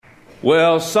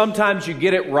Well, sometimes you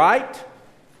get it right,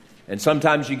 and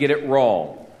sometimes you get it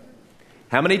wrong.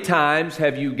 How many times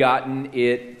have you gotten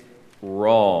it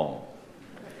wrong?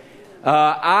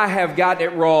 I have gotten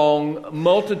it wrong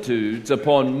multitudes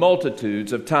upon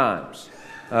multitudes of times.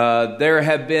 There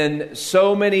have been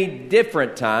so many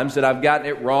different times that I've gotten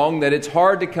it wrong that it's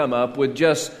hard to come up with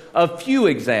just a few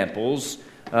examples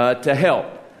to help.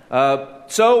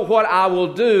 So what I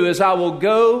will do is I will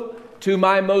go to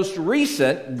my most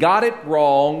recent got it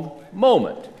wrong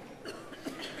moment.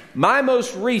 My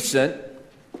most recent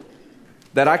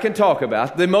that I can talk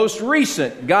about, the most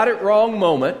recent got it wrong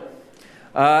moment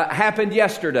happened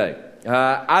yesterday.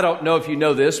 I don't know if you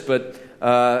know this, but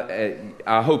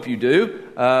I hope you do.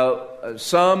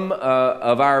 Some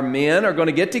of our men are going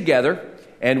to get together,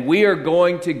 and we are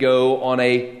going to go on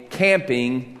a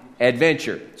camping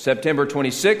adventure. September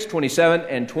 26, 27,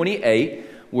 and 28.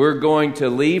 We're going to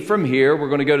leave from here. We're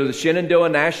going to go to the Shenandoah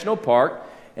National Park,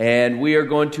 and we are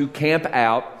going to camp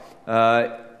out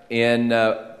in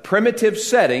primitive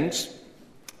settings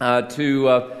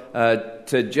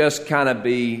to just kind of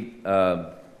be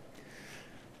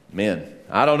men.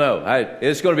 I don't know.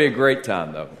 It's going to be a great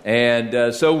time, though.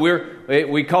 And so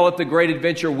we call it the Great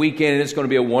Adventure Weekend, and it's going to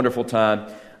be a wonderful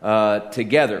time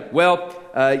together. Well,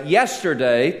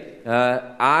 yesterday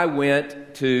I went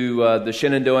to the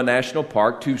Shenandoah National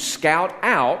Park to scout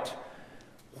out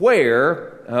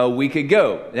where we could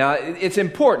go. Now, it's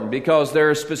important because there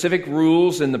are specific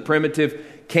rules in the primitive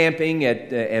camping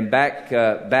and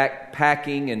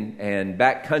backpacking and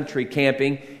backcountry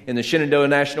camping in the Shenandoah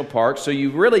National Park. So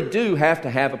you really do have to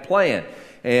have a plan.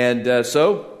 And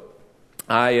so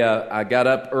I got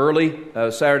up early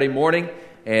Saturday morning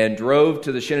and drove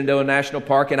to the Shenandoah National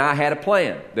Park, and I had a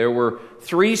plan. There were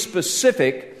 3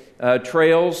 specific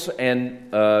trails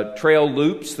and trail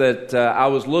loops that I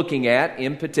was looking at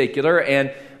in particular.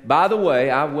 And by the way,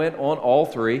 I went on all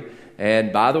 3.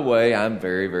 And by the way, I'm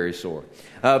very, very sore.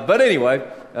 But anyway,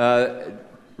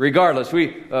 regardless,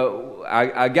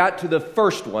 I got to the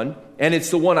first one, and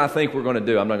it's the one I think we're going to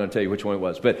do. I'm not going to tell you which one it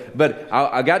was. But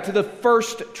I got to the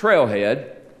first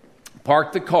trailhead,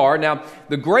 parked the car. Now,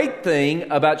 the great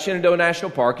thing about Shenandoah National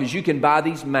Park is you can buy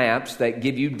these maps that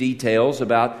give you details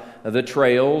about the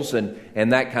trails and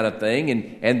that kind of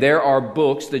thing, and there are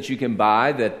books that you can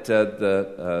buy that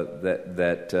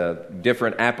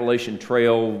different Appalachian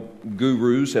Trail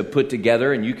gurus have put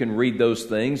together, and you can read those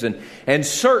things, and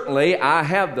certainly I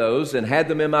have those and had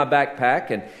them in my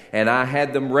backpack, and I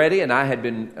had them ready, and I had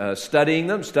been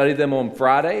studied them on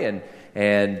Friday,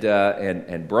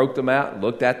 and broke them out and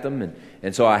looked at them,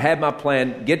 and so I had my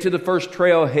plan. Get to the first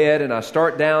trailhead, and I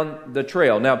start down the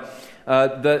trail. Now,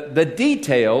 the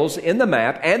details in the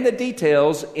map and the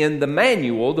details in the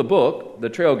manual, the book, the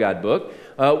trail guide book,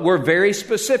 were very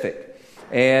specific.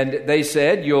 And they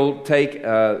said you'll take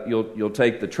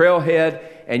the trailhead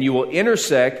and you will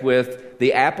intersect with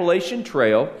the Appalachian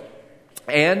Trail.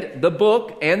 And the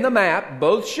book and the map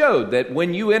both showed that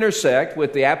when you intersect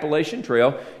with the Appalachian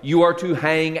Trail, you are to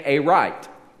hang a right.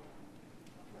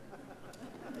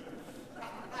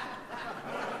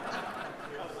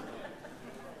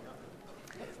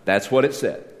 That's what it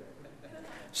said.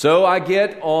 So I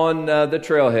get on the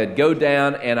trailhead, go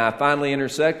down, and I finally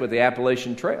intersect with the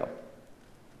Appalachian Trail.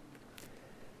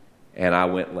 And I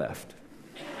went left.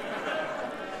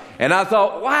 And I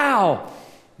thought, wow,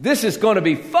 this is going to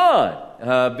be fun,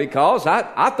 because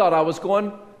I thought I was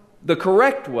going the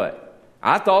correct way.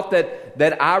 I thought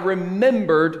that I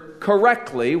remembered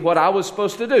correctly what I was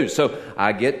supposed to do. So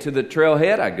I get to the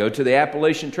trailhead, I go to the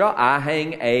Appalachian Trail, I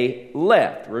hang a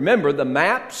left. Remember, the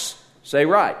maps say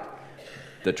right.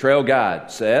 The trail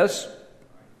guide says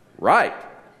right.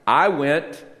 I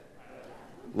went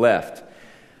left.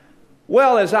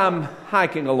 Well, as I'm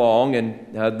hiking along,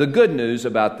 and the good news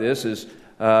about this is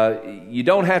you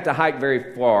don't have to hike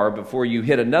very far before you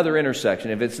hit another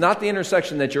intersection. If it's not the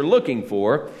intersection that you're looking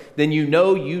for, then you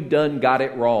know you done got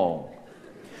it wrong.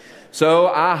 So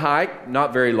I hiked,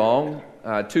 not very long,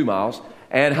 2 miles,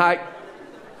 and hiked,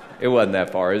 it wasn't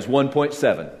that far, it was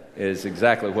 1.7 is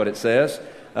exactly what it says.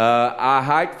 I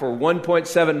hiked for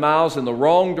 1.7 miles in the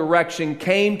wrong direction,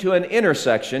 came to an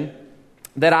intersection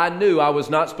that I knew I was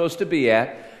not supposed to be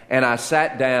at, and I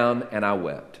sat down and I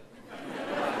wept.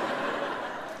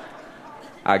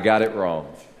 I got it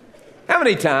wrong. How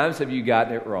many times have you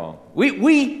gotten it wrong?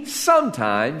 We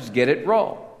sometimes get it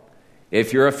wrong.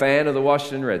 If you're a fan of the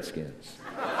Washington Redskins.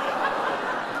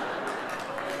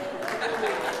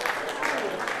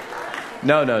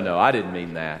 No, I didn't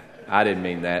mean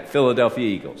that. Philadelphia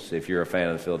Eagles, if you're a fan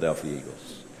of the Philadelphia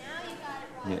Eagles.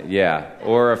 Yeah,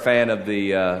 or a fan of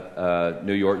the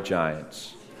New York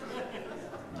Giants.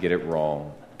 get it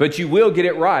wrong. But you will get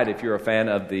it right if you're a fan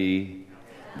of the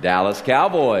Dallas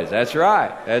Cowboys. That's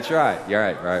right. That's right. You're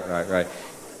right.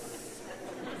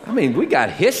 I mean, we got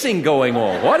hissing going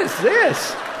on. What is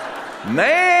this?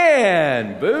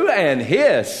 Man, boo and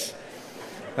hiss.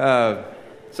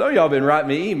 Some of y'all been writing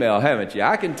me email, haven't you?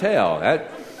 I can tell.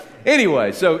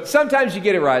 Anyway, so sometimes you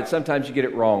get it right, sometimes you get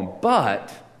it wrong.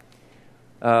 But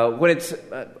when it's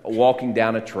walking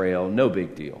down a trail, no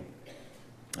big deal.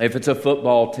 If it's a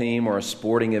football team or a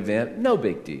sporting event, no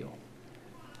big deal.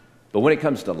 But when it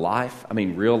comes to life, I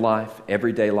mean real life,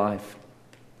 everyday life,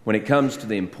 when it comes to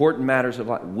the important matters of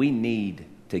life, we need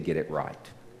to get it right.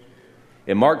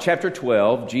 In Mark chapter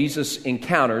 12, Jesus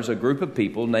encounters a group of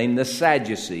people named the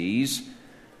Sadducees.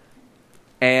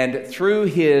 And through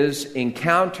his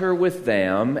encounter with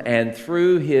them and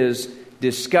through his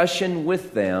discussion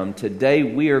with them, today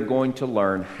we are going to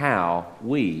learn how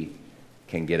we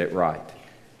can get it right.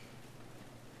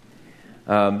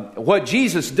 What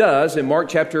Jesus does in Mark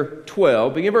chapter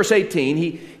 12, beginning verse 18,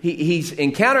 he's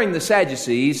encountering the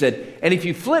Sadducees. And if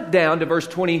you flip down to verse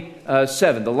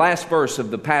 27, the last verse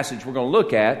of the passage we're going to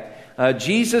look at,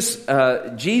 Jesus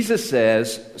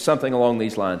says something along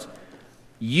these lines.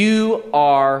 You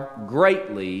are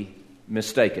greatly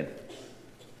mistaken.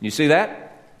 You see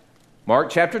that? Mark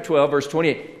chapter 12, verse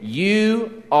 28.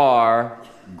 You are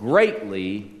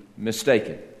greatly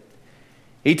mistaken.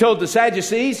 He told the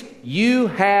Sadducees, you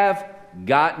have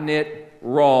gotten it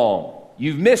wrong.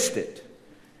 You've missed it.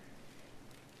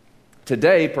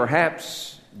 Today,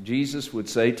 perhaps Jesus would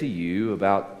say to you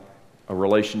about a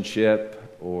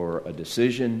relationship or a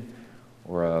decision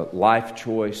or a life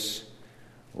choice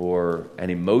or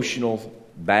an emotional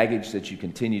baggage that you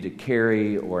continue to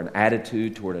carry or an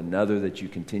attitude toward another that you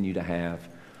continue to have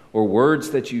or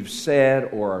words that you've said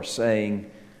or are saying,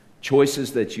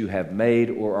 choices that you have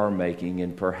made or are making.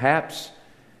 And perhaps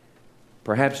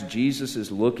Jesus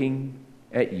is looking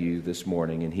at you this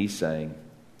morning and he's saying,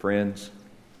 friends,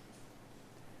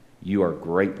 you are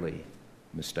greatly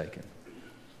mistaken.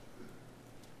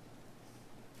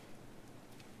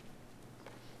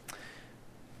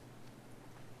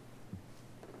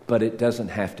 But it doesn't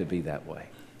have to be that way.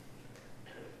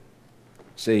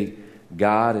 See,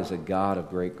 God is a God of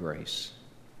great grace.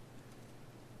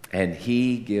 And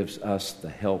he gives us the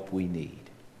help we need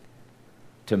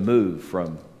to move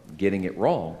from getting it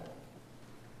wrong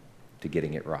to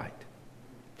getting it right.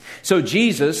 So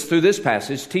Jesus, through this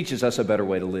passage, teaches us a better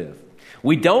way to live.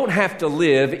 We don't have to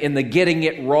live in the getting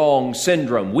it wrong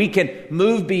syndrome. We can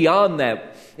move beyond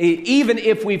that. Even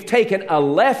if we've taken a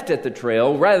left at the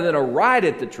trail rather than a right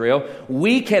at the trail,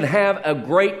 we can have a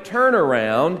great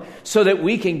turnaround so that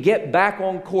we can get back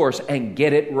on course and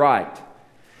get it right.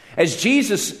 As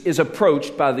Jesus is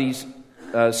approached by these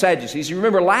Sadducees, you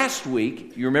remember last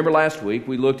week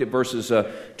we looked at verses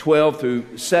 12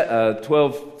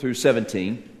 through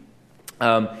 17,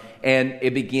 and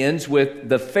it begins with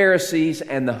the Pharisees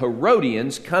and the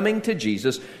Herodians coming to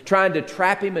Jesus, trying to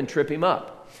trap him and trip him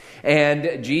up.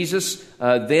 And Jesus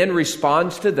then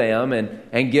responds to them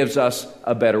and gives us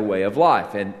a better way of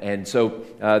life. And so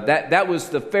that was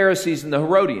the Pharisees and the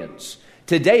Herodians.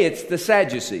 Today it's the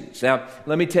Sadducees. Now,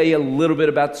 let me tell you a little bit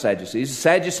about the Sadducees. The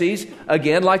Sadducees,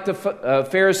 again, like the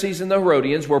Pharisees and the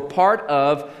Herodians, were part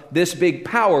of this big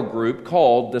power group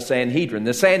called the Sanhedrin.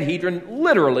 The Sanhedrin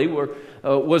literally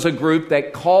was a group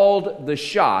that called the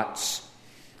shots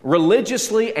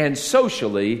religiously and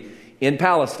socially in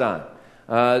Palestine.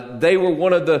 They were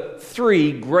one of the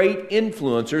three great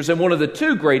influencers and one of the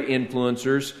two great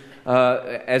influencers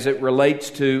as it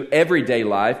relates to everyday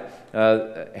life.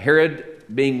 Herod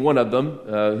being one of them,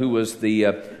 who was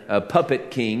the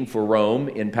puppet king for Rome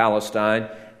in Palestine,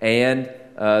 and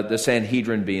the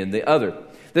Sanhedrin being the other.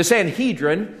 The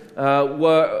Sanhedrin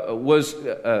was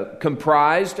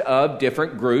comprised of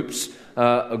different groups.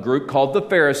 A group called the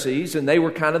Pharisees, and they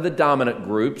were kind of the dominant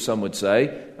group, some would say.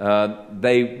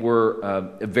 They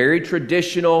were very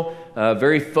traditional,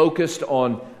 very focused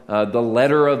on the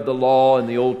letter of the law in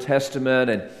the Old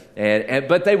Testament,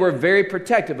 but they were very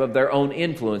protective of their own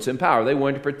influence and power. They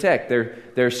wanted to protect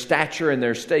their stature and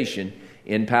their station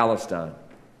in Palestine.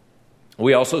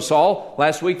 We also saw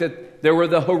last week that there were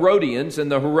the Herodians, and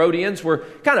the Herodians were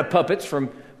kind of puppets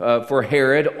for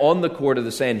Herod on the court of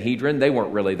the Sanhedrin. They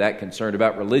weren't really that concerned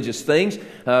about religious things.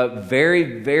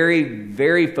 Very, very,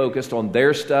 very focused on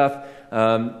their stuff,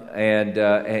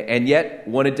 and yet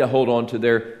wanted to hold on to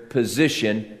their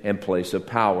position and place of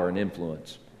power and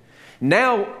influence.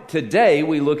 Now, today,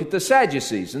 we look at the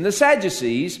Sadducees. And the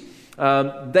Sadducees,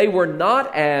 they were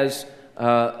not as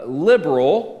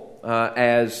liberal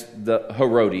as the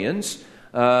Herodians.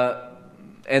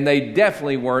 And And they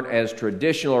definitely weren't as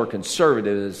traditional or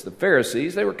conservative as the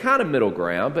Pharisees. They were kind of middle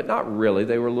ground, but not really.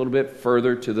 They were a little bit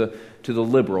further to the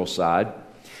liberal side.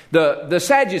 The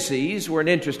Sadducees were an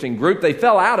interesting group. They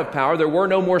fell out of power. There were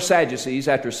no more Sadducees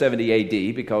after 70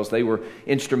 AD because they were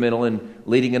instrumental in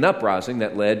leading an uprising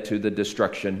that led to the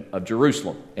destruction of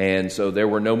Jerusalem. And so there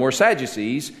were no more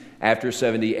Sadducees after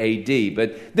 70 AD.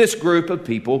 But this group of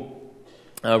people,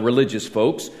 religious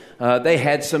folks, they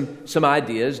had some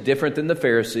ideas different than the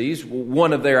Pharisees.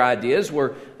 One of their ideas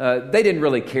were they didn't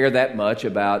really care that much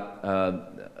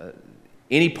about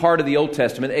any part of the Old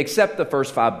Testament except the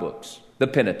first 5 books. The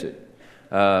Pentateuch.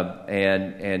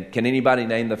 And can anybody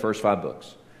name the first 5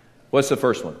 books? What's the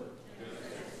first one?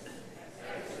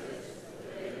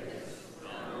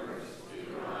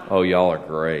 Oh, y'all are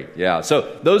great. Yeah.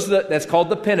 So that's called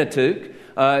the Pentateuch.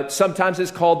 Sometimes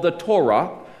it's called the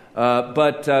Torah,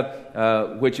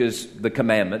 which is the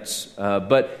commandments.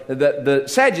 But the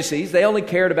Sadducees, they only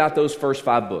cared about those first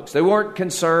 5 books. They weren't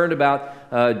concerned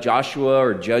about Joshua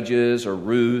or Judges or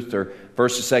Ruth or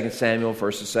 1st and 2nd Samuel,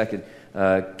 1st and 2nd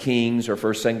Kings or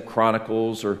 1st and 2nd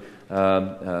Chronicles or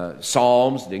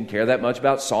Psalms. Didn't care that much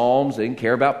about Psalms. Didn't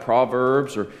care about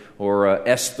Proverbs or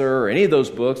Esther or any of those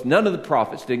books. None of the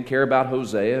prophets didn't care about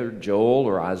Hosea or Joel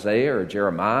or Isaiah or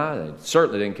Jeremiah. They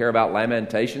certainly didn't care about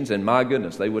Lamentations. And my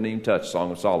goodness, they wouldn't even touch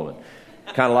Song of Solomon.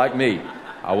 Kind of like me.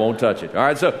 I won't touch it. All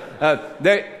right, so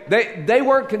they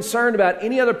weren't concerned about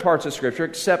any other parts of Scripture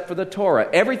except for the Torah.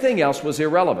 Everything else was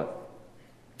irrelevant.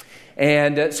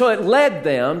 And so it led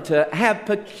them to have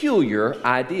peculiar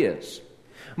ideas.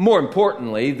 More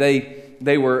importantly,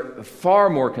 they were far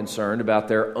more concerned about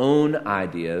their own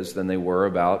ideas than they were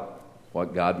about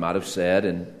what God might have said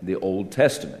in the Old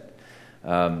Testament.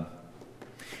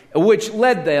 Which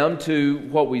led them to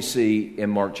what we see in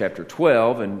Mark chapter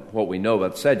 12 and what we know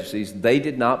about the Sadducees. They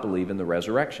did not believe in the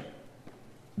resurrection.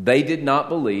 They did not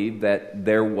believe that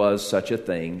there was such a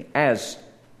thing as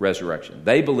resurrection.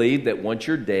 They believed that once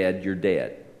you're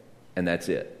dead, and that's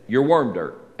it. You're worm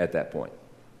dirt at that point,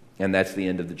 and that's the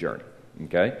end of the journey.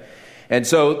 Okay, and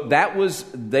so that was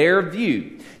their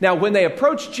view. Now, when they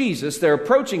approach Jesus, they're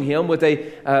approaching him with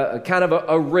a kind of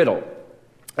a riddle,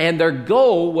 and their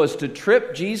goal was to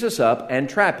trip Jesus up and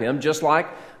trap him, just like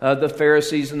the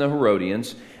Pharisees and the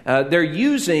Herodians. They're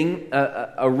using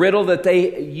a riddle that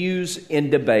they use in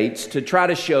debates to try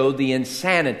to show the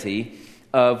insanity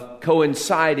of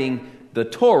coinciding the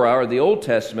Torah or the Old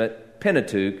Testament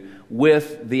Pentateuch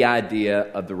with the idea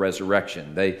of the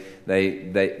resurrection.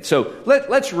 So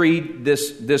let's read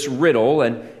this riddle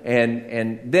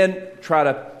and then try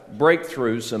to break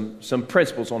through some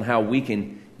principles on how we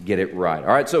can get it right.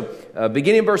 All right, so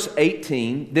beginning in verse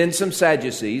 18, then some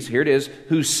Sadducees, here it is,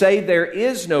 who say there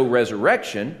is no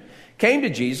resurrection, came to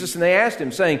Jesus and they asked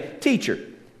him, saying, "Teacher."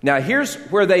 Now here's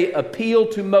where they appeal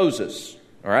to Moses,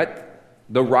 all right?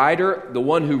 The writer, the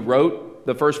one who wrote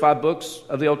the first 5 books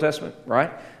of the Old Testament,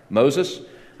 right? Moses.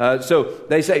 So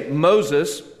they say,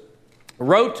 Moses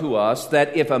wrote to us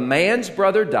that if a man's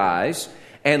brother dies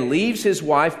and leaves his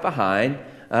wife behind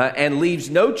and leaves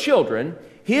no children,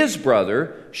 his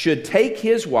brother should take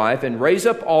his wife and raise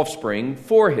up offspring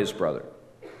for his brother.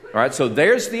 All right, so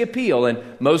there's the appeal. And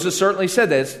Moses certainly said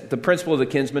that. It's the principle of the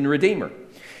kinsman redeemer.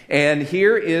 And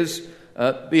here is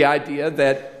the idea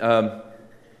that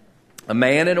a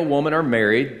man and a woman are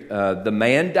married. The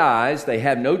man dies. They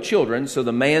have no children. So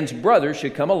the man's brother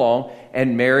should come along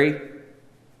and marry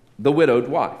the widowed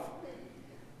wife.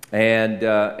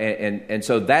 And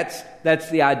so that's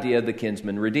the idea of the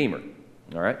kinsman redeemer.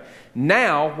 All right.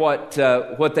 Now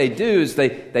what they do is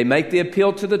they make the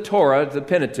appeal to the Torah, the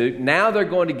Pentateuch. Now they're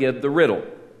going to give the riddle.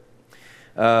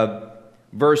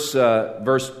 Verse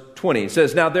 20, it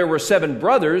says, "Now there were 7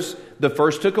 brothers. The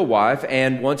first took a wife,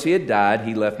 and once he had died,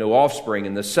 he left no offspring.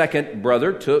 And the second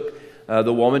brother took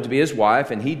the woman to be his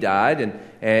wife, and he died,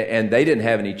 and they didn't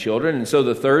have any children. And so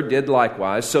the third did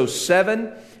likewise. So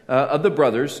 7 of the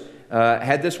brothers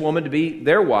had this woman to be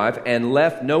their wife, and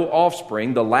left no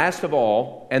offspring. The last of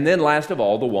all,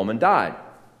 the woman died."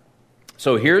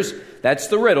 So that's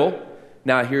the riddle.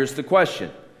 Now here's the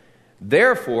question.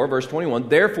 Therefore, verse 21,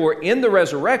 "Therefore in the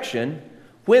resurrection,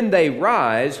 when they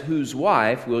rise, whose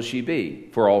wife will she be?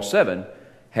 For all 7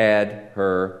 had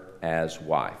her as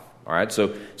wife." All right,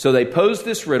 so they pose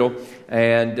this riddle,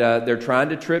 and they're trying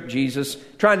to trip Jesus,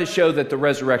 trying to show that the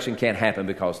resurrection can't happen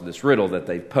because of this riddle that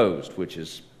they've posed, which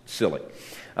is silly.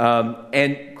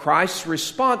 And Christ's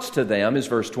response to them is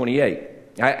verse 28.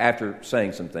 After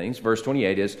saying some things, verse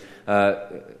 28 is,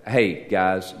 "Hey,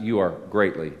 guys, you are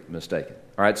greatly mistaken."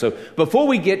 All right, so before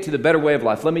we get to the better way of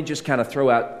life, let me just kind of throw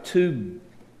out 2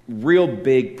 real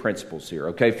big principles here,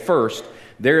 okay? First,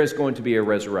 there is going to be a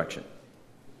resurrection,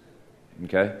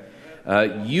 okay?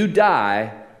 You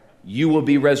die, you will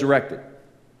be resurrected.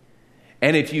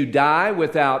 And if you die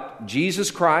without Jesus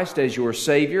Christ as your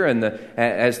Savior and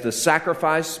as the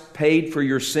sacrifice paid for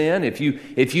your sin, if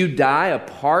you die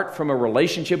apart from a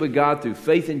relationship with God through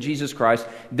faith in Jesus Christ,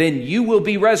 then you will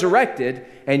be resurrected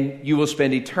and you will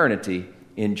spend eternity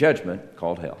in judgment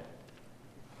called hell.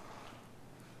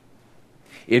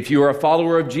 If you are a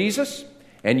follower of Jesus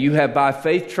and you have by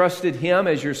faith trusted Him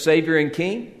as your Savior and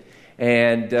King,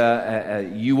 and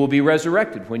you will be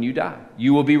resurrected when you die.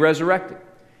 You will be resurrected.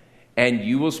 And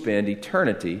you will spend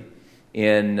eternity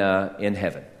in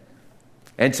heaven.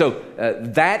 And so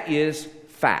that is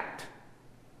fact.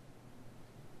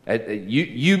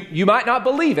 You might not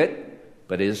believe it,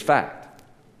 but it is fact.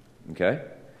 Okay?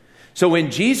 So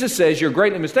when Jesus says you're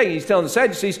greatly mistaken, He's telling the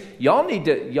Sadducees, y'all need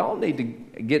to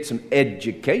get some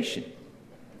education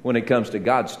when it comes to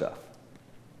God stuff.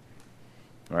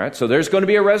 All right? So there's going to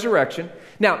be a resurrection.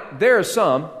 Now, there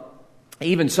are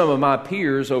even some of my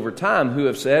peers over time who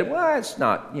have said, well, it's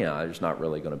not, there's not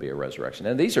really going to be a resurrection.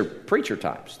 And these are preacher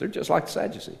types. They're just like the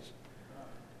Sadducees.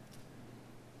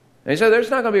 And so there's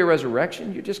not going to be a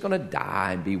resurrection. You're just going to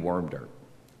die and be worm dirt.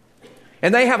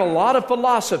 And they have a lot of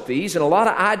philosophies and a lot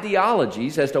of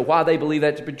ideologies as to why they believe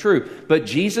that to be true. But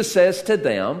Jesus says to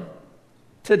them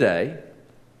today,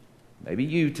 maybe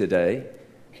you today,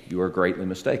 you are greatly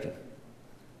mistaken.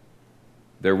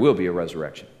 There will be a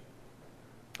resurrection.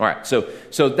 All right, so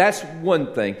that's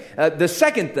one thing. The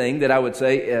second thing that I would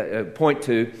say, point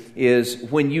to, is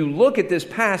when you look at this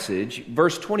passage,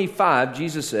 verse 25,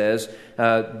 Jesus says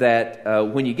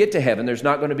that when you get to heaven, there's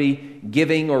not going to be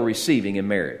giving or receiving in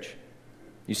marriage.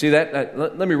 You see that?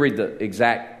 Let me read the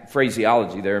exact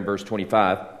phraseology there in verse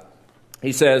 25.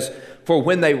 He says, "For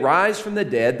when they rise from the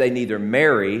dead, they neither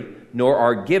marry nor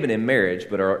are given in marriage,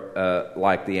 but are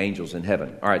like the angels in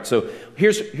heaven." All right, so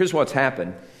here's what's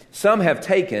happened. Some have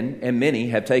taken, and many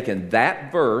have taken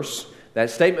that verse, that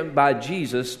statement by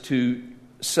Jesus, to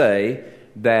say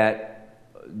that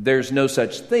there's no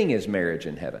such thing as marriage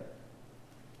in heaven.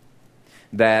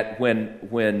 That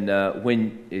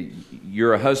when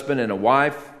you're a husband and a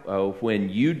wife, when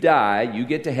you die, you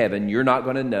get to heaven, you're not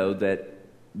going to know that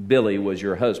Billy was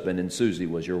your husband and Susie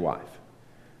was your wife.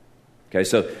 Okay,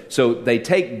 so they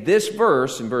take this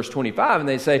verse in verse 25 and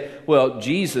they say, well,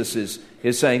 Jesus is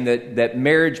saying that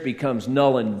marriage becomes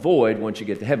null and void once you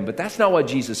get to heaven. But that's not what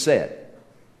Jesus said.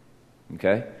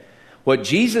 Okay? What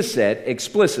Jesus said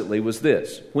explicitly was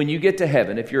this. When you get to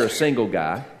heaven, if you're a single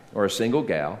guy or a single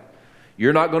gal,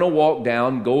 you're not going to walk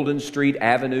down Golden Street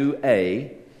Avenue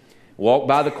A, walk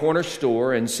by the corner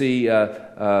store and see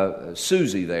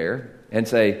Susie there and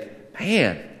say,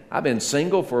 man, I've been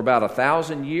single for about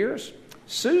 1,000 years.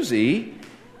 Susie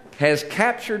has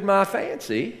captured my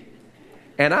fancy,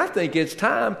 and I think it's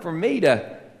time for me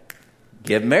to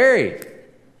get married.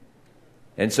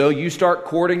 And so you start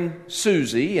courting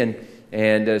Susie,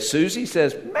 and Susie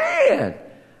says, man,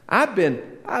 I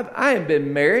have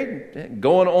been married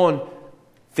going on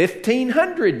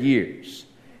 1,500 years.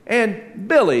 And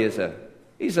Billy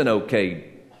he's an okay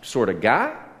sort of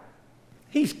guy.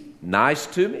 He's nice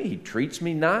to me. He treats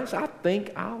me nice. I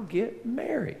think I'll get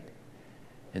married.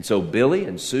 And so Billy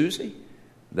and Susie,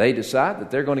 they decide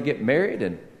that they're going to get married,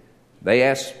 and they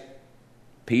ask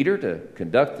Peter to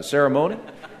conduct the ceremony.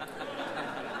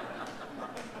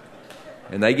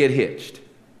 And they get hitched.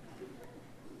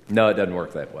 No, it doesn't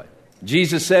work that way.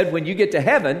 Jesus said when you get to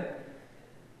heaven,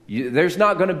 there's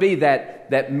not going to be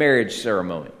that marriage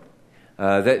ceremony.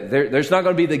 There's not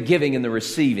going to be the giving and the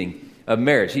receiving of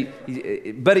marriage.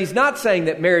 But he's not saying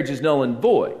that marriage is null and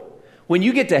void. When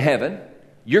you get to heaven,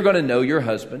 you're going to know your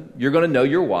husband, you're going to know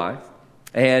your wife,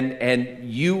 and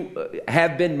you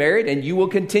have been married, and you will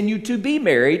continue to be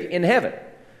married in heaven.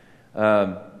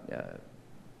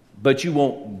 But you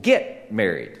won't get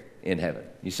married in heaven.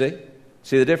 You see?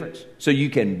 See the difference? So you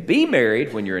can be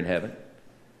married when you're in heaven,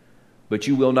 but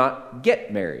you will not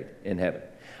get married in heaven.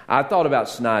 I thought about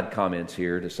snide comments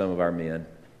here to some of our men.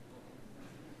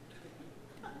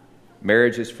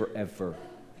 Marriage is forever.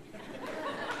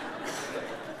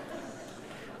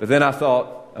 But then I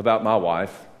thought about my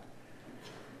wife,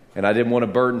 and I didn't want to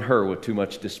burden her with too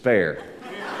much despair.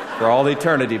 For all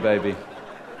eternity, baby.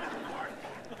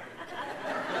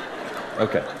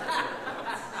 Okay.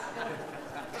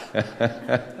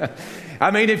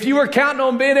 I mean, if you were counting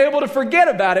on being able to forget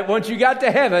about it once you got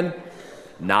to heaven,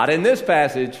 not in this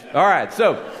passage. All right,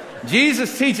 so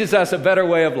Jesus teaches us a better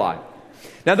way of life.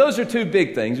 Now, those are two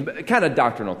big things, kind of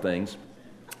doctrinal things.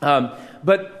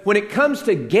 But when it comes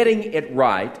to getting it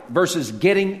right versus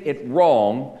getting it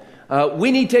wrong,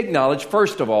 we need to acknowledge,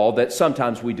 first of all, that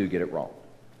sometimes we do get it wrong.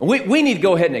 We need to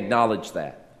go ahead and acknowledge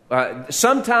that.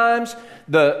 Sometimes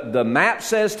the map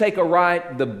says take a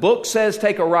right, the book says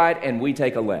take a right, and we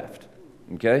take a left.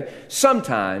 Okay?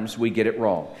 Sometimes we get it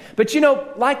wrong. But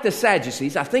like the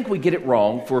Sadducees, I think we get it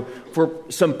wrong for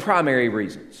some primary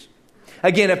reasons.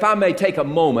 Again, if I may take a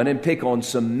moment and pick on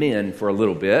some men for a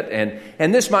little bit,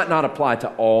 and this might not apply to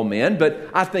all men, but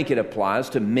I think it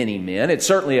applies to many men. It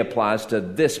certainly applies to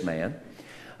this man.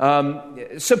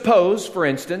 Suppose, for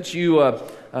instance, you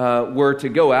were to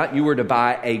go out, you were to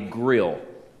buy a grill.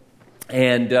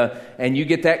 And you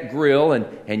get that grill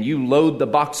and you load the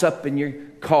box up in your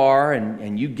car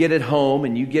and you get it home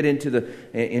and you get into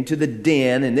the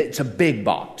den, and it's a big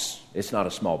box. It's not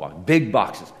a small box. Big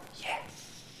boxes.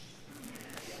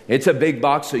 It's a big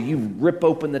box, so you rip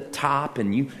open the top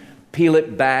and you peel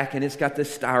it back, and it's got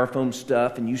this styrofoam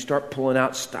stuff, and you start pulling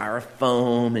out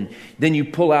styrofoam, and then you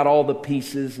pull out all the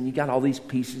pieces, and you got all these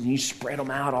pieces, and you spread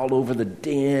them out all over the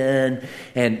den,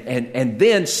 and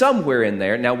then somewhere in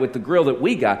there, now with the grill that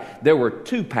we got, there were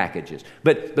 2 packages,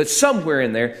 but somewhere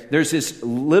in there, there's this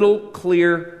little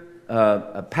clear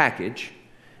package.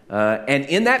 And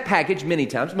in that package, many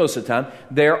times, most of the time,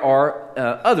 there are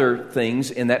other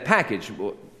things in that package.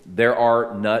 There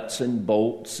are nuts and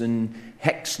bolts and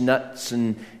hex nuts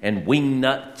and wing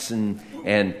nuts and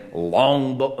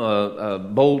long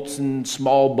bolts and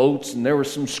small bolts, and there were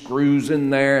some screws in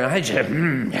there. And I just,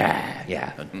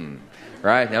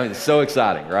 right? I mean, it's so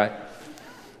exciting, right?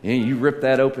 You rip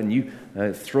that open, you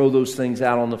throw those things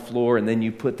out on the floor, and then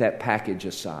you put that package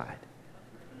aside.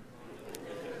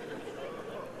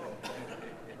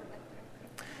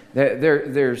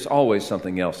 There's always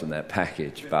something else in that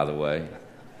package, by the way.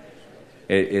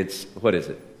 It's, what is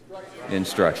it?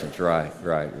 Instructions, right.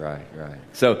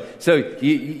 So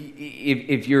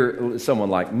if you're someone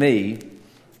like me,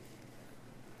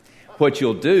 what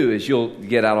you'll do is you'll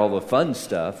get out all the fun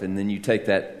stuff, and then you take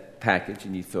that package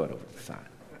and you throw it over the side.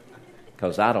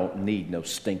 Because I don't need no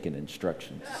stinking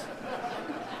instructions.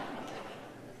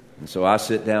 And so I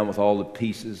sit down with all the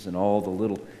pieces and all the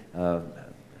little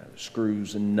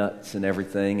screws and nuts and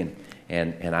everything,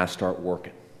 and I start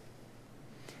working.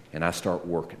 And then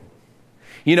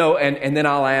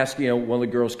I'll ask, one of the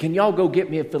girls, can y'all go get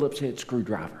me a Phillips head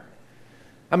screwdriver?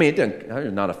 I mean,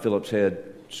 there's not a Phillips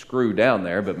head screw down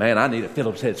there, but man, I need a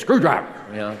Phillips head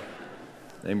screwdriver.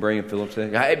 They bring a Phillips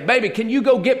head. Hey, baby, can you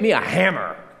go get me a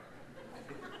hammer?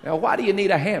 Now, why do you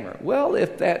need a hammer? Well,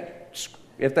 if that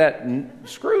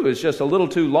screw is just a little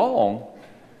too long,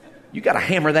 you got to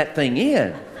hammer that thing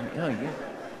in.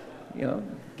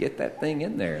 Get that thing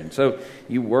in there. And so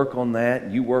you work on that,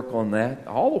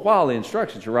 all the while the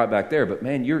instructions are right back there. But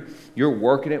man, you're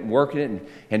working it,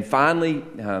 and finally,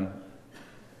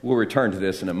 we'll return to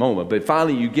this in a moment. But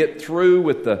finally, you get through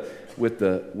with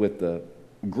the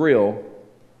grill.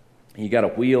 You got a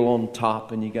wheel on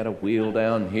top, and you got a wheel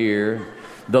down here.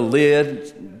 The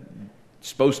lid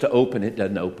supposed to open, it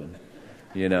doesn't open.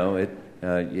 It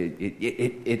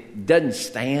doesn't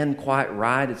stand quite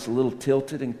right. It's a little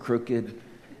tilted and crooked.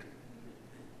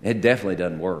 It definitely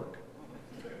doesn't work.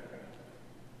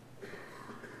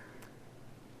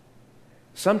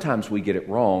 Sometimes we get it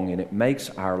wrong, and it makes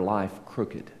our life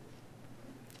crooked.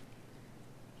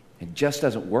 It just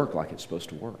doesn't work like it's supposed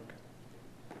to work.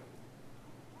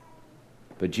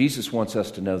 But Jesus wants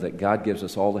us to know that God gives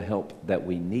us all the help that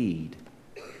we need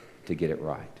to get it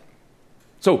right.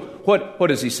 So what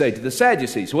does he say to the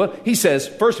Sadducees? Well, he says,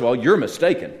 first of all, you're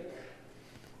mistaken.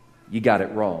 You got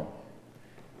it wrong.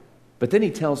 But then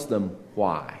he tells them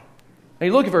why. Now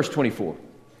you look at verse 24.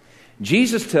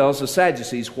 Jesus tells the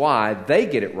Sadducees why they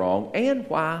get it wrong and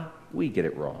why we get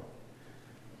it wrong.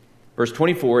 Verse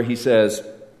 24, he says,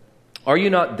 are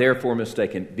you not therefore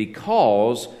mistaken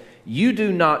because you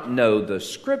do not know the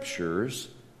Scriptures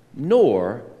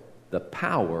nor the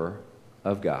power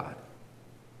of God?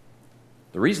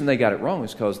 The reason they got it wrong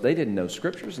is because they didn't know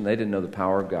Scriptures and they didn't know the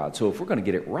power of God. So if we're going to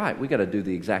get it right, we've got to do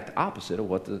the exact opposite of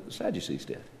what the Sadducees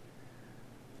did.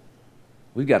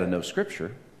 We've got to know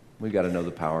Scripture. We've got to know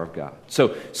the power of God.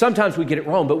 So sometimes we get it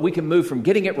wrong, but we can move from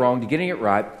getting it wrong to getting it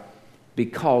right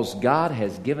because God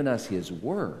has given us His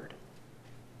Word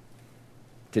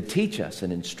to teach us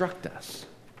and instruct us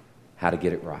how to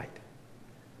get it right.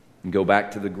 And go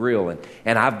back to the grill,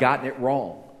 and I've gotten it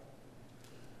wrong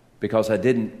because I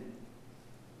didn't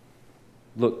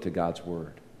look to God's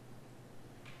Word.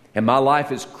 And my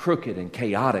life is crooked and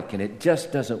chaotic, and it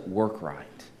just doesn't work right.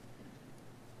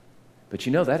 But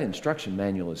that instruction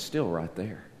manual is still right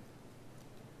there.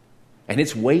 And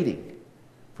it's waiting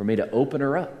for me to open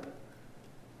her up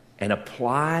and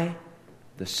apply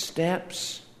the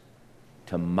steps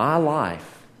to my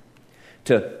life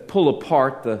to pull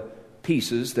apart the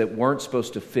pieces that weren't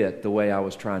supposed to fit the way I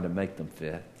was trying to make them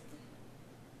fit,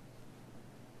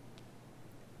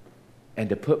 and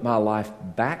to put my life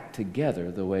back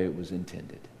together the way it was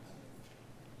intended.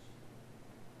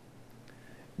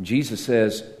 Jesus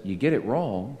says, you get it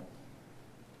wrong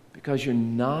because you're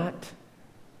not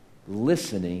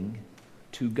listening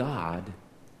to God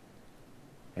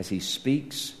as He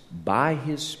speaks by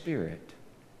His Spirit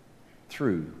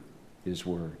through His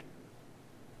Word.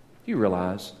 Do you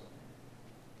realize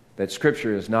that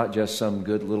Scripture is not just some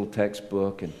good little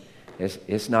textbook, and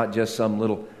it's not just some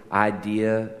little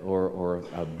idea or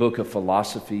a book of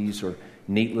philosophies or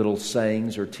neat little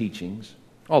sayings or teachings?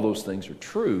 All those things are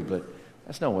true, but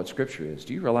that's not what Scripture is.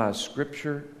 Do you realize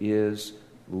Scripture is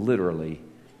literally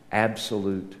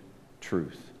absolute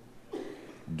truth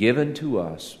given to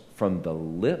us from the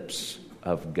lips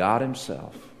of God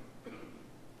Himself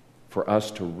for us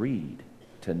to read,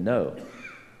 to know,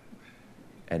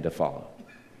 and to follow?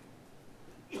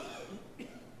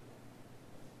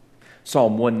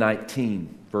 Psalm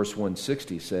 119, verse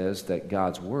 160 says that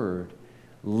God's Word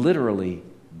literally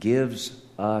gives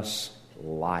us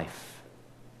life.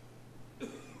 You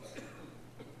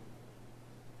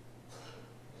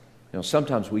know,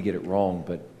 sometimes we get it wrong,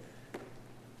 but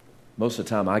most of the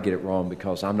time I get it wrong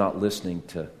because I'm not listening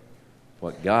to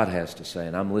what God has to say,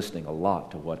 and I'm listening a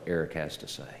lot to what Eric has to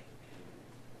say.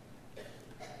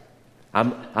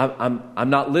 I'm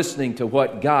not listening to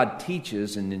what God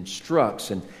teaches and instructs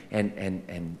and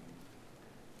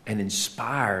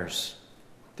inspires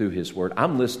through His Word.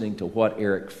 I'm listening to what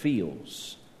Eric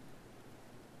feels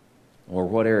or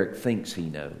what Eric thinks he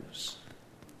knows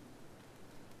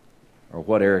or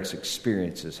what Eric's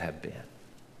experiences have been.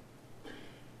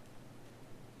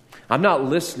 I'm not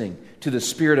listening to the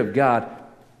Spirit of God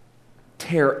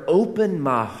tear open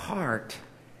my heart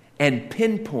and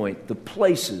pinpoint the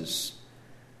places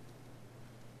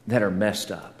that are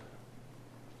messed up.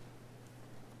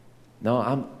 No,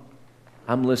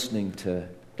 I'm listening to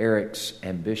Eric's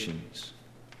ambitions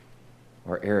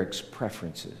or Eric's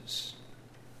preferences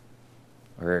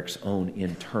or Eric's own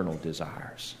internal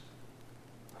desires.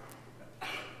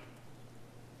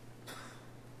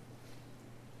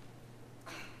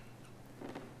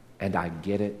 And I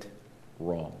get it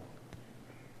wrong.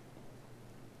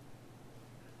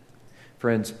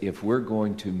 Friends, if we're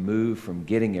going to move from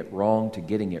getting it wrong to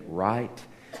getting it right,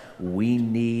 we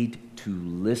need to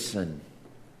listen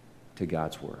to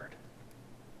God's Word.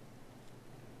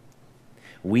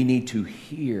 We need to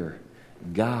hear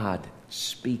God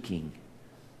speaking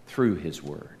through His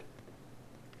Word.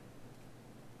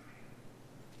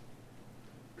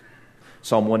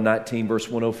 Psalm 119, verse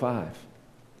 105.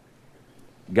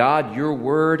 God, your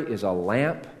word is a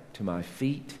lamp to my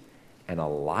feet and a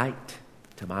light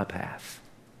to my path.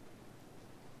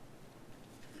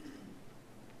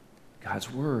 God's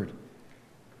word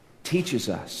teaches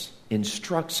us,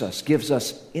 instructs us, gives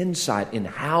us insight in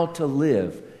how to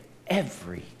live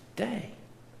every day.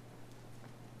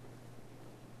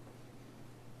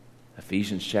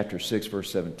 Ephesians chapter 6,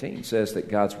 verse 17 says that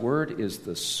God's word is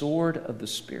the sword of the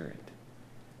Spirit.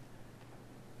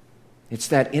 It's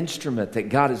that instrument that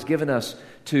God has given us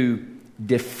to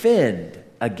defend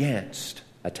against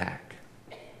attack.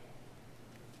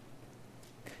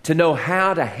 To know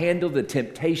how to handle the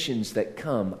temptations that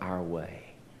come our way.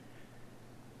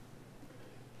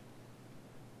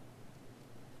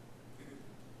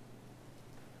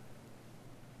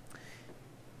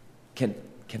 Can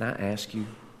I ask you,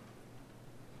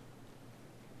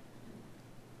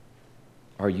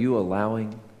 are you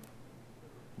allowing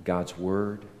God's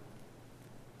word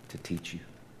to teach you?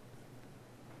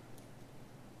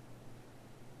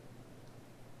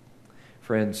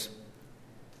 Friends,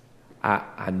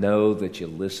 I know that you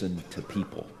listen to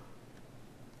people.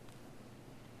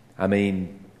 I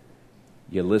mean,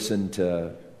 you listen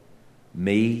to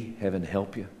me, heaven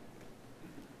help you,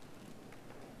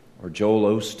 or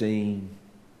Joel Osteen,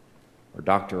 or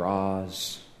Dr.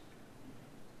 Oz,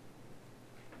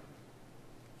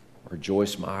 or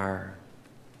Joyce Meyer.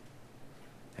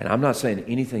 And I'm not saying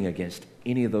anything against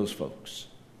any of those folks,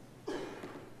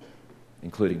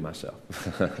 including myself.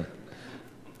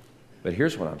 But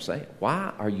here's what I'm saying.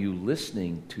 Why are you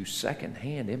listening to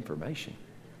secondhand information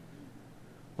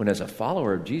when, as a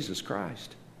follower of Jesus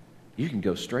Christ, you can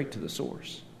go straight to the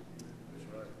source?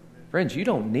 Friends, you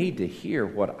don't need to hear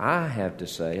what I have to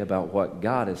say about what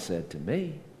God has said to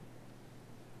me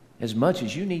as much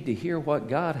as you need to hear what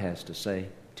God has to say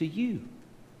to you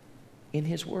in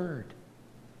His Word.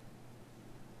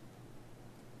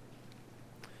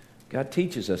 God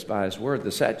teaches us by His Word.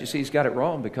 The Sadducees got it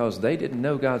wrong because they didn't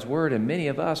know God's Word, and many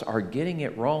of us are getting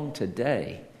it wrong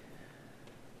today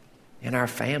in our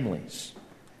families,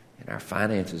 in our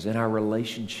finances, in our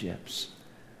relationships,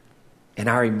 in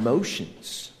our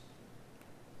emotions,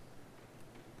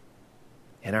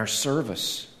 in our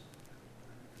service,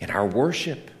 in our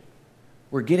worship.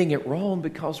 We're getting it wrong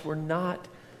because we're not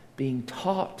being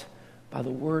taught by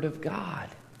the Word of God.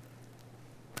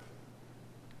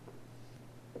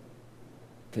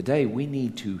 Today, we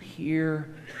need to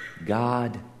hear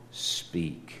God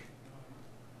speak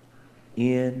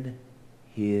in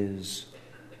His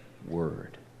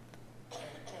Word.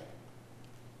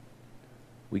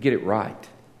 We get it right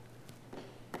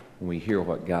when we hear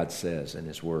what God says in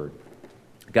His Word.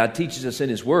 God teaches us in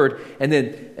His Word, and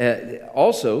then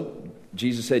also,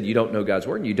 Jesus said, you don't know God's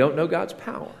Word, and you don't know God's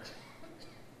power.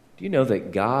 Do you know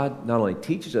that God not only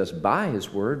teaches us by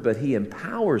His Word, but He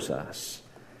empowers us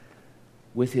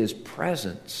with His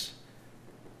presence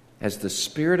as the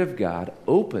Spirit of God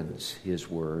opens His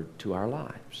Word to our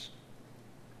lives.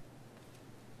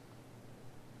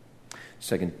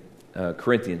 2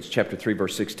 Corinthians chapter 3,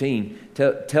 verse 16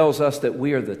 tells us that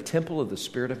we are the temple of the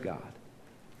Spirit of God.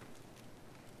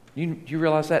 You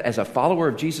realize that? As a follower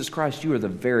of Jesus Christ, you are the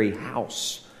very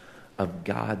house of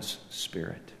God's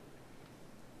Spirit.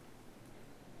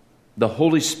 The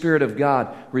Holy Spirit of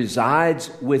God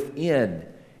resides within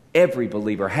every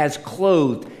believer, has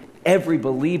clothed every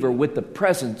believer with the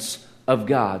presence of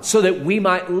God so that we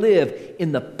might live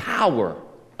in the power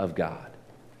of God.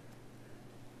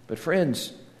 But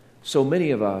friends, so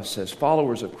many of us as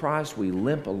followers of Christ, we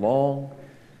limp along,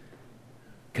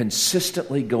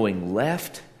 consistently going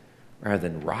left rather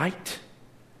than right.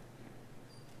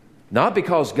 Not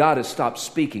because God has stopped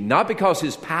speaking, not because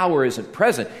His power isn't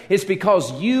present. It's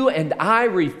because you and I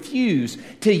refuse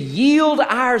to yield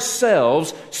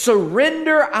ourselves,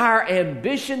 surrender our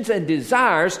ambitions and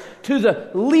desires to the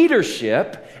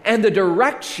leadership and the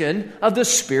direction of the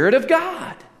Spirit of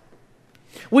God.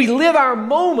 We live our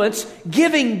moments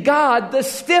giving God the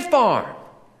stiff arm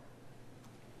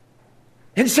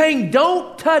and saying,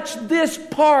 don't touch this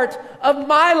part of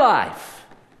my life.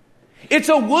 It's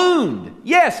a wound,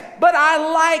 yes, but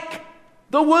I like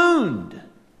the wound.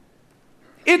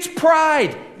 It's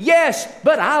pride, yes,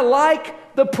 but I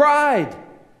like the pride.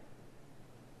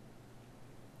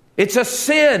 It's a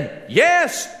sin,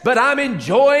 yes, but I'm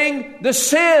enjoying the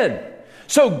sin.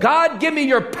 So God, give me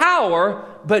your power,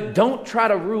 but don't try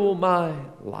to rule my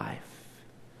life.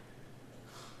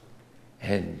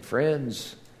 And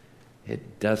friends,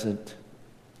 it doesn't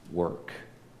work.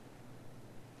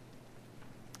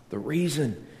 The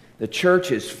reason the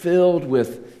church is filled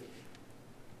with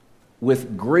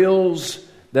grills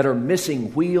that are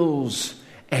missing wheels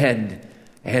and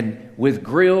with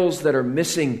grills that are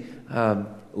missing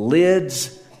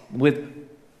lids, with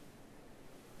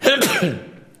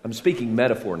I'm speaking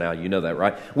metaphor now, you know that,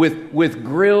 right? With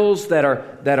grills that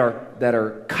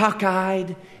are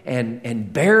cockeyed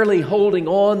and barely holding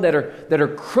on, that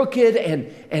are crooked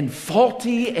and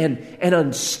faulty and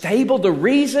unstable. The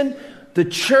reason the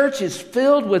church is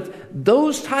filled with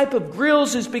those type of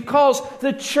grills is because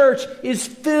the church is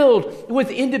filled with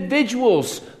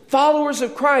individuals, followers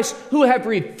of Christ, who have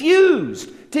refused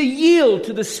to yield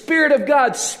to the Spirit of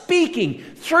God speaking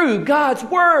through God's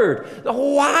Word.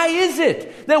 Why is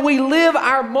it that we live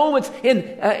our moments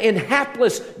in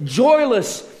hapless,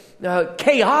 joyless,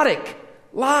 chaotic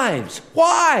lives?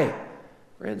 Why?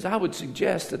 Friends, I would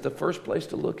suggest that the first place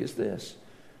to look is this.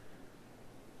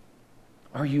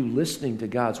 Are you listening to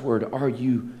God's Word? Are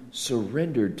you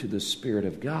surrendered to the Spirit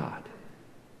of God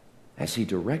as He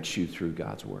directs you through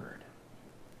God's Word?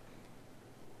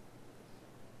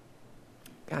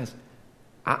 Guys,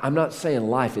 I'm not saying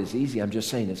life is easy. I'm just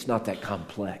saying it's not that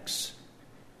complex.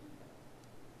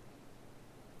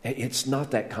 It's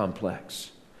not that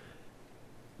complex.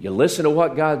 You listen to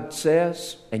what God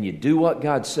says, and you do what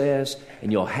God says, and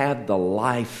you'll have the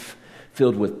life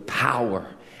filled with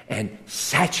power and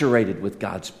saturated with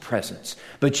God's presence.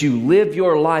 But you live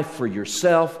your life for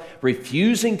yourself,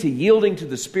 refusing to yielding to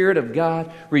the Spirit of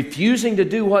God, refusing to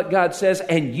do what God says,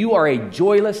 and you are a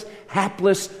joyless,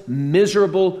 hapless,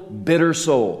 miserable, bitter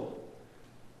soul.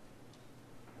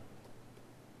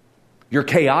 You're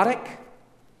chaotic.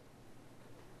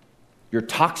 You're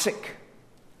toxic.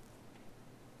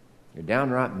 You're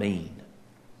downright mean.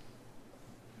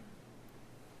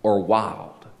 Or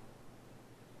wild.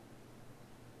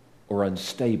 Or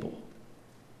unstable,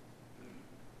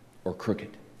 or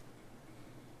crooked.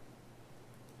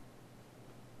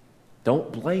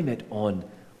 Don't blame it on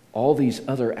all these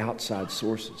other outside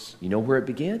sources. You know where it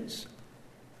begins?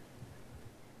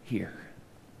 here.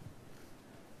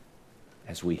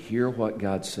 As we hear what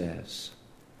God says,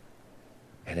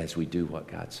 and as we do what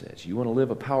God says. You want to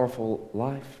live a powerful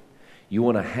life? You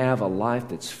want to have a life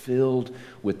that's filled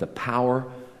with the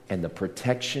power and the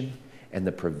protection and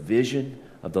the provision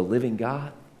of the living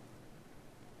God?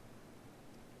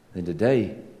 Then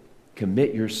today,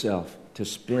 commit yourself to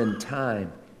spend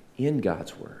time in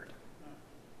God's Word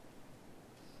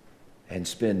and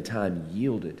spend time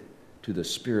yielded to the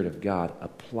Spirit of God,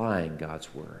 applying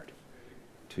God's Word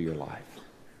to your life.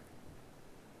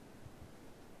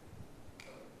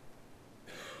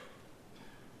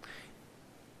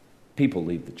 People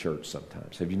leave the church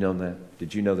sometimes. Have you known that?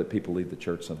 Did you know that people leave the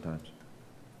church sometimes?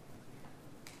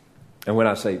 And when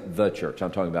I say the church,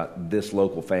 I'm talking about this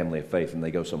local family of faith, and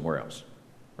they go somewhere else,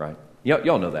 right?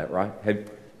 Y'all know that, right?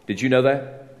 Did you know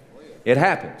that? It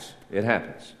happens. It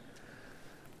happens.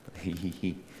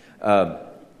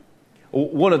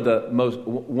 One of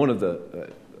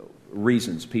the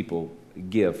reasons people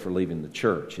give for leaving the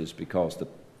church is because the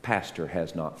pastor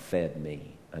has not fed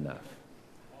me enough.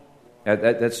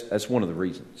 That's one of the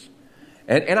reasons,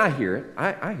 and I hear it.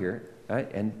 I hear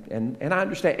it, and I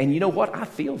understand. And you know what? I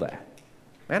feel that.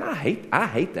 Man, I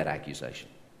hate that accusation.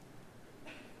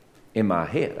 In my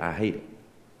head, I hate it.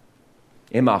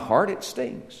 In my heart, it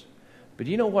stings. But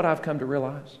you know what I've come to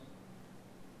realize?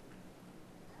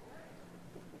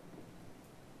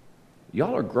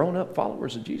 Y'all are grown-up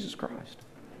followers of Jesus Christ.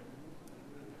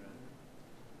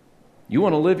 You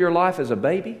want to live your life as a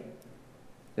baby?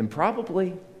 Then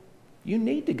probably you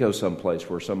need to go someplace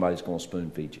where somebody's going to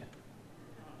spoon feed you.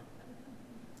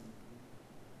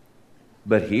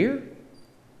 But here,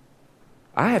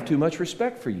 I have too much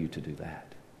respect for you to do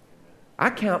that. I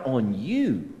count on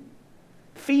you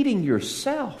feeding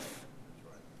yourself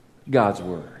God's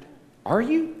Word. Are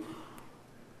you?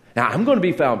 Now, I'm going to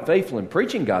be found faithful in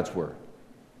preaching God's Word.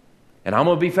 And I'm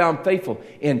going to be found faithful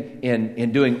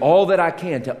in doing all that I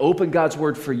can to open God's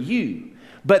Word for you.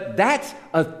 But that's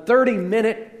a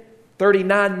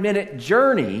 39-minute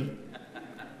journey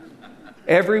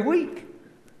every week.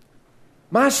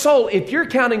 My soul, if you're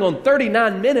counting on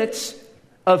 39 minutes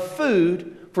of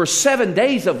food for 7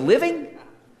 days of living,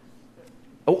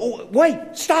 wait,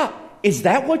 stop. Is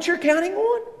that what you're counting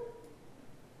on?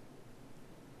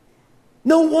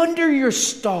 No wonder you're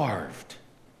starved.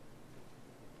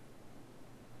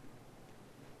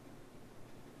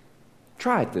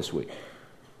 Try it this week.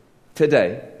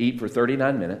 Today, eat for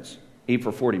 39 minutes. Eat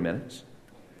for 40 minutes.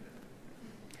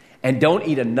 And don't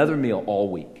eat another meal all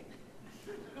week.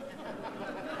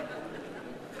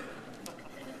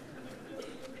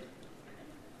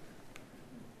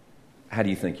 How do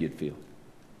you think you'd feel?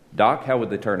 Doc, how would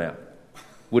they turn out?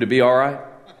 Would it be all right?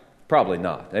 Probably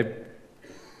not. They'd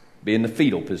be in the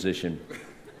fetal position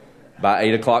by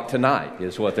 8 o'clock tonight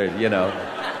is what they're,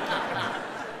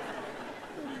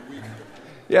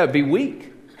 Yeah, it'd be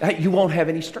weak. You won't have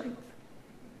any strength.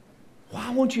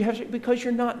 Why won't you have strength? Because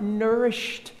you're not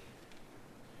nourished.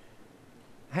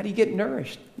 How do you get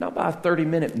nourished? Not by a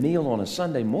 30-minute meal on a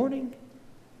Sunday morning.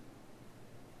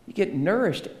 You get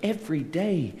nourished every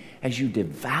day as you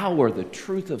devour the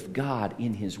truth of God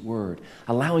in His Word,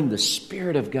 allowing the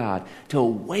Spirit of God to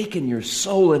awaken your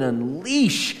soul and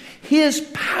unleash His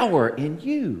power in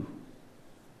you.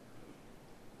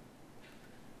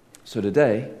 So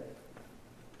today,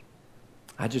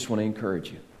 I just want to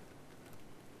encourage you.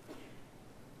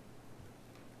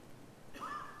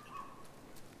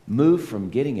 Move from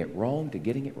getting it wrong to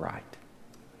getting it right.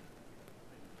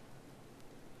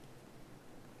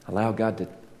 Allow God to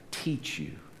teach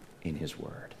you in His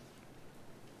Word.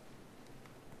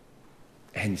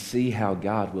 And see how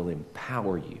God will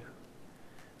empower you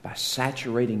by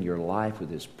saturating your life with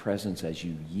His presence as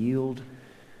you yield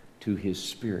to His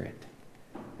Spirit,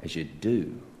 as you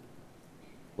do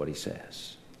what He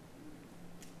says.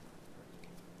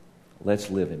 Let's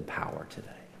live in power today.